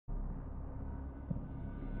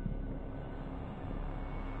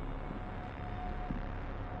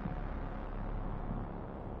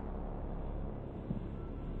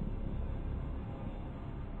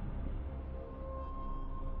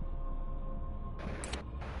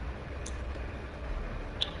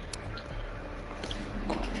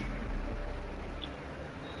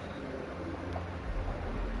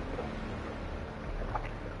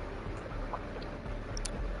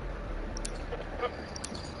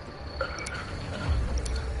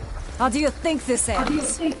How do you think this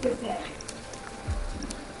ends?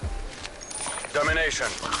 Domination.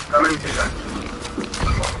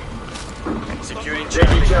 Securing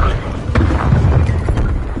Charlie.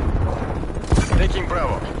 Taking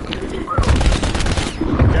Bravo.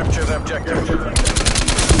 Capture the objective.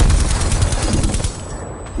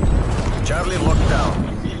 Charlie locked down.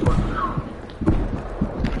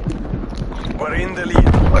 We're in the lead.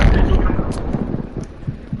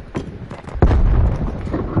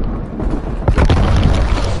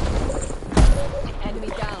 Enemy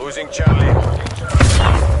down. Losing Charlie.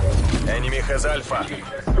 Enemy has Alpha.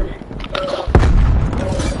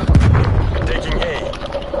 Taking A.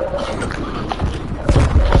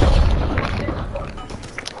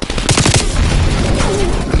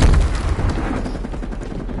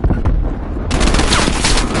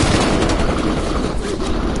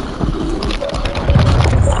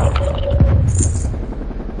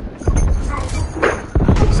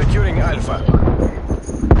 Securing Alpha.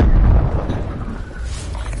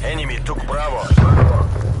 Enemy took Bravo.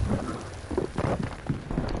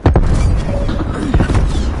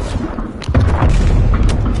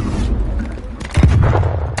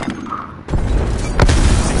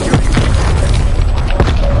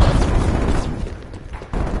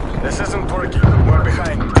 This isn't working. We're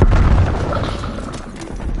behind.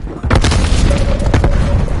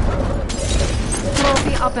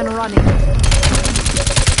 Trophy up and running.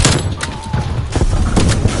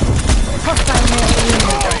 Hostile near. Securing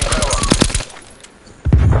Bravo.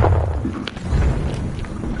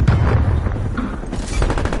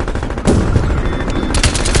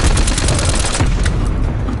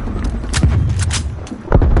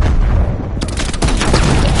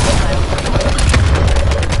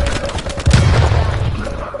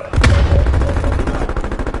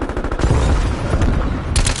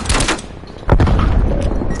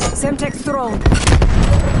 Semtex thrown.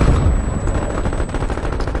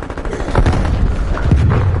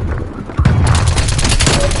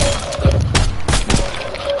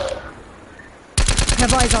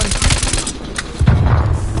 Have eyes on.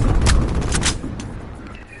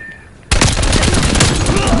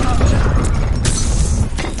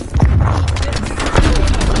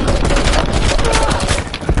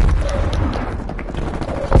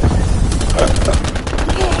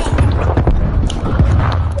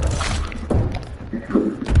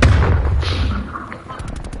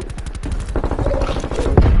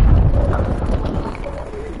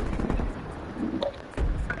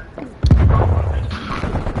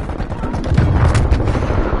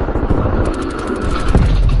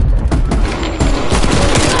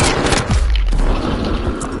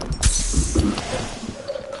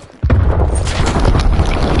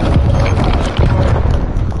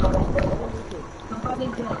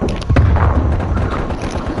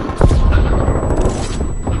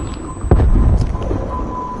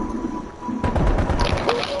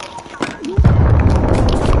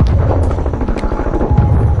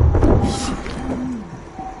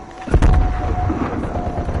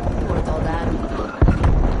 Worth all that.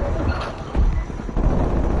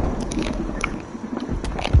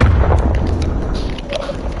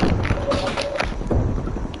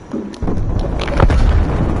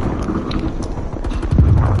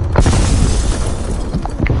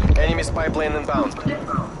 Enemy spy plane inbound.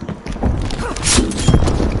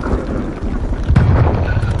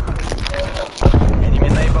 Enemy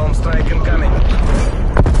napalm strike incoming.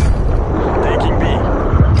 Taking B.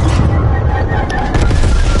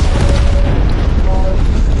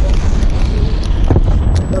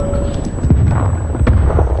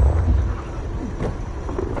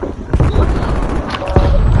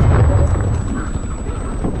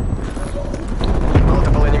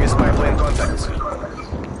 Multiple enemy spy plane contacts.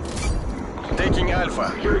 Taking Alpha.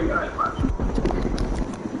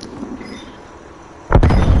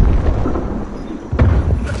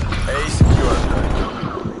 A secure.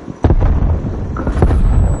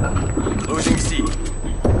 Losing C.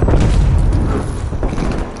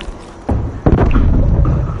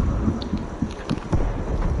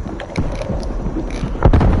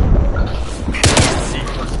 C.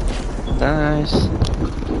 Nice.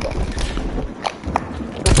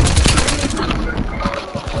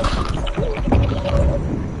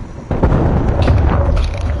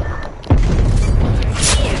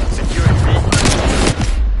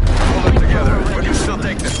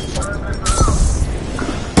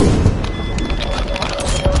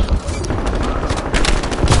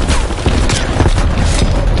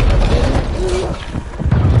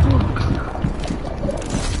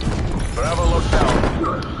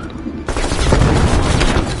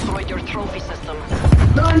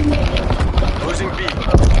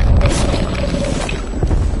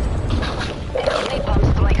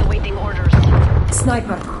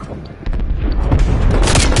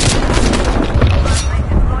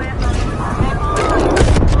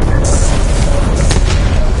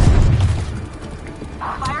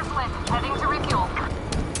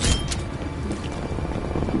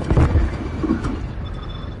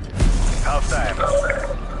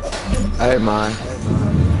 Oh my.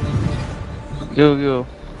 Go.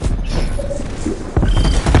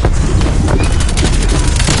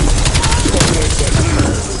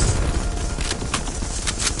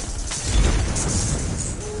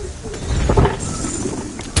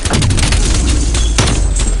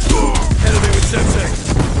 Enemy with sensing.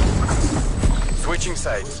 Switching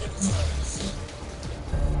sides.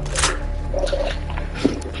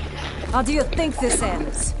 How do you think this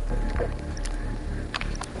ends?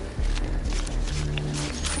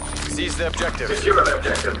 Seize the objective. Secure the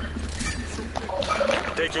objective.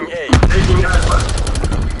 Taking A. Taking Alpha.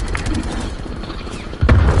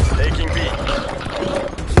 Taking B.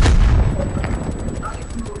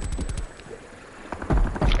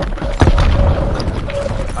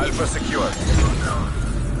 Alpha secure.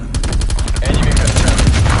 Enemy confirmed.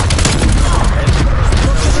 Enemy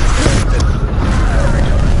detected.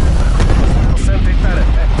 Sentry turret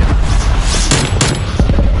active.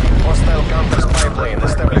 Hostile counter spy plane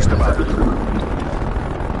established above.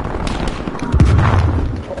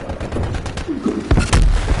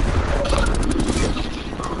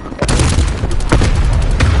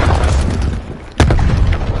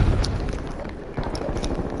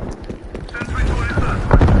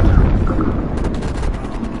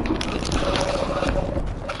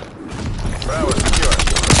 Bravo secure.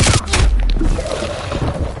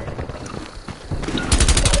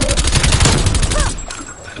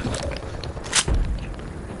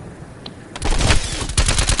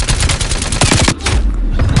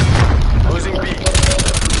 Losing B.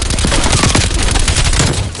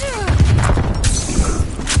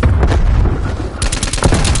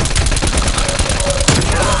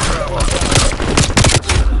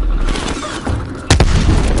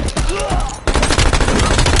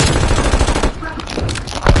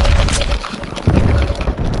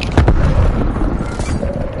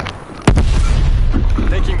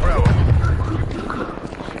 Taking Bravo.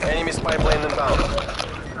 Enemy spy plane inbound.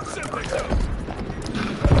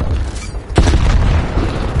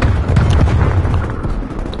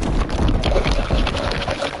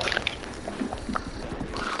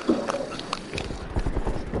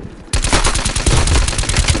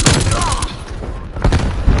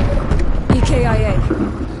 EKIA.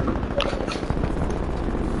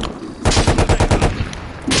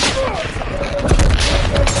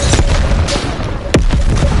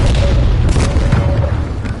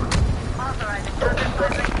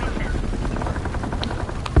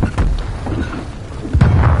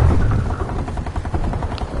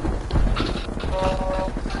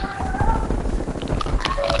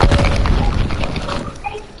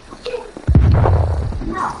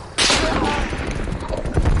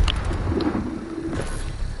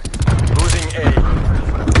 Losing A.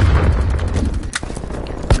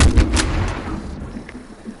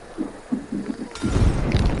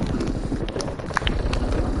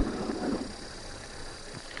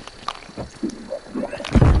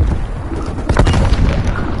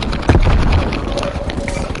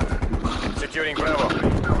 Securing Bravo.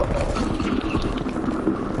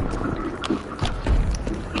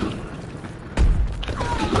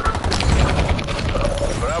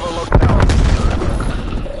 Bravo locked down.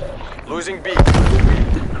 Losing B.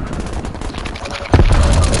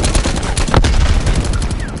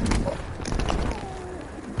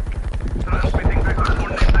 Transmitting record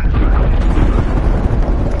coordinates.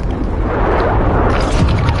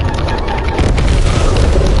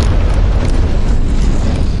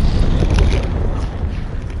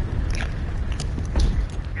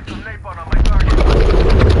 It's a napalm on my target.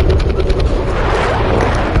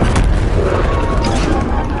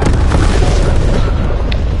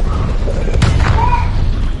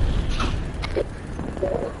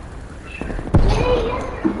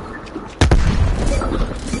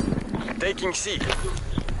 Taking C.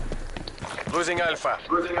 Losing Alpha.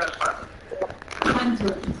 Losing Alpha.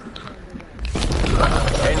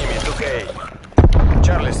 Enemy took A.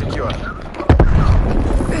 Charlie secure.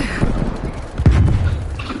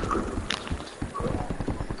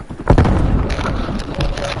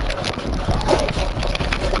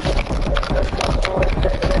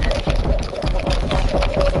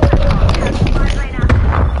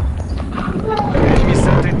 Enemy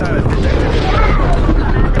sentry turret detected.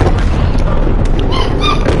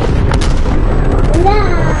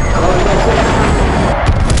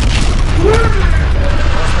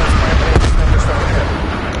 Hostile spy plane established overhead.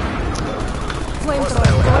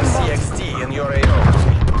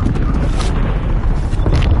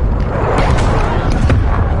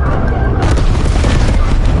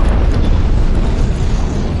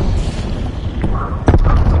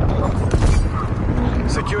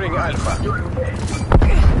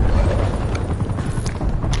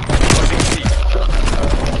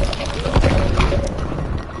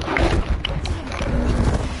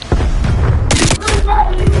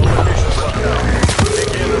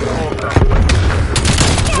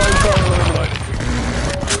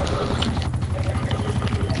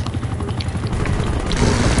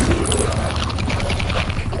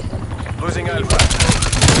 Losing Alpha.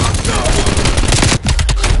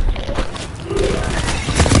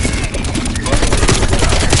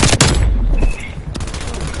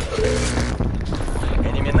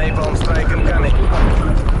 Enemy napalm strike incoming.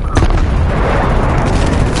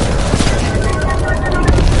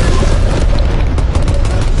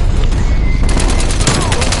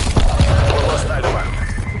 We lost Alpha.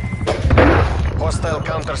 Hostile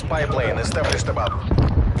counter spy plane established above.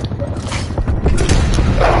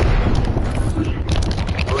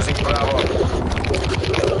 Losing Bravo.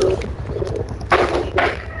 Taking Alpha.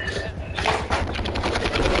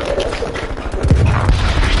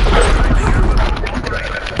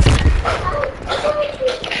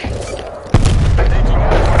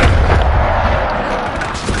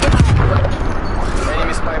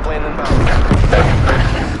 Enemy spy plane inbound.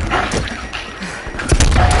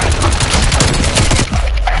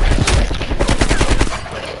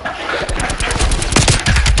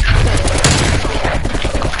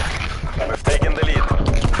 We've taken the lead.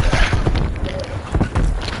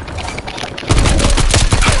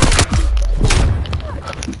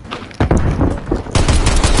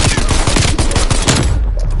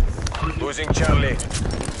 Losing Charlie.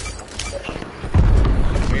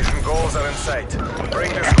 Mission goals are in sight.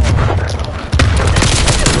 Bring this home.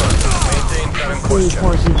 Maintain current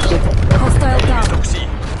posture. Hostile down. Stop C.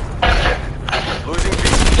 Losing B.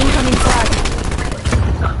 Incoming flag.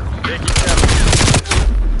 Taking Charlie.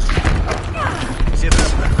 Sit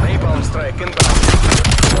up. Napalm strike inbound.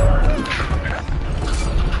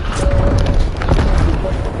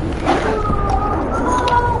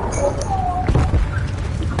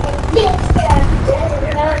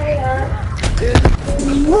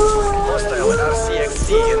 Hostile RCXD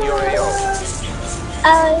in your AO.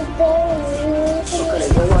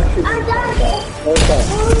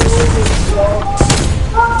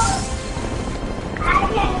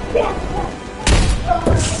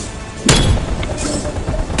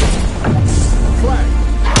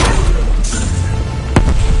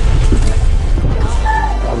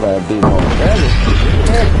 Agora abrir mão velho.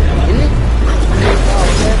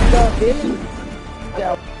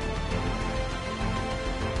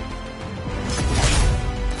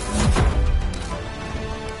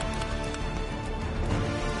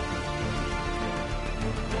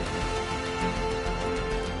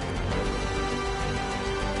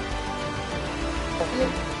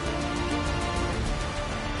 Ele